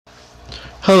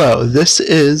Hello, this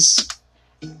is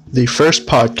the first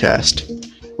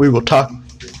podcast. We will talk.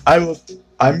 I'm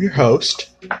your host.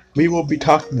 We will be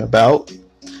talking about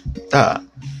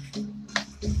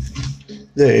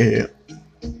the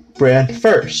brand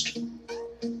First,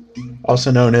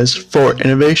 also known as for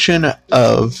innovation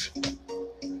of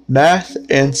math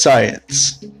and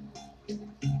science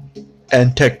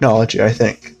and technology, I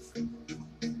think.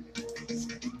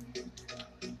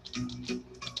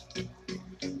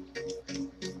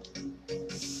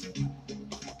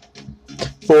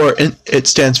 It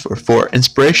stands for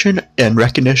Inspiration and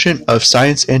Recognition of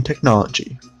Science and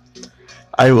Technology.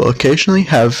 I will occasionally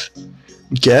have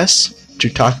guests to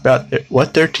talk about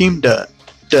what their team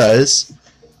does,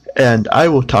 and I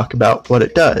will talk about what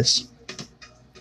it does.